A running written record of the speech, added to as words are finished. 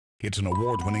It's an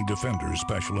award-winning Defenders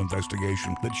special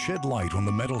investigation that shed light on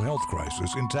the mental health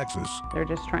crisis in Texas They're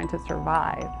just trying to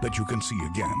survive. that you can see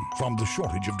again, from the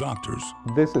shortage of doctors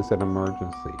This is an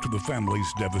emergency. to the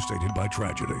families devastated by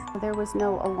tragedy. There was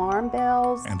no alarm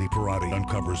bells. Andy Peabody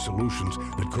uncovers solutions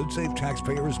that could save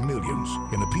taxpayers millions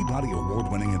in a Peabody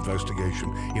award-winning investigation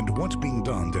into what's being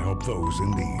done to help those in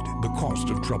need. The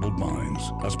Cost of Troubled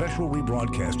Minds, a special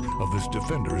rebroadcast of this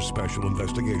Defenders special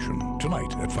investigation,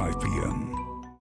 tonight at 5 p.m.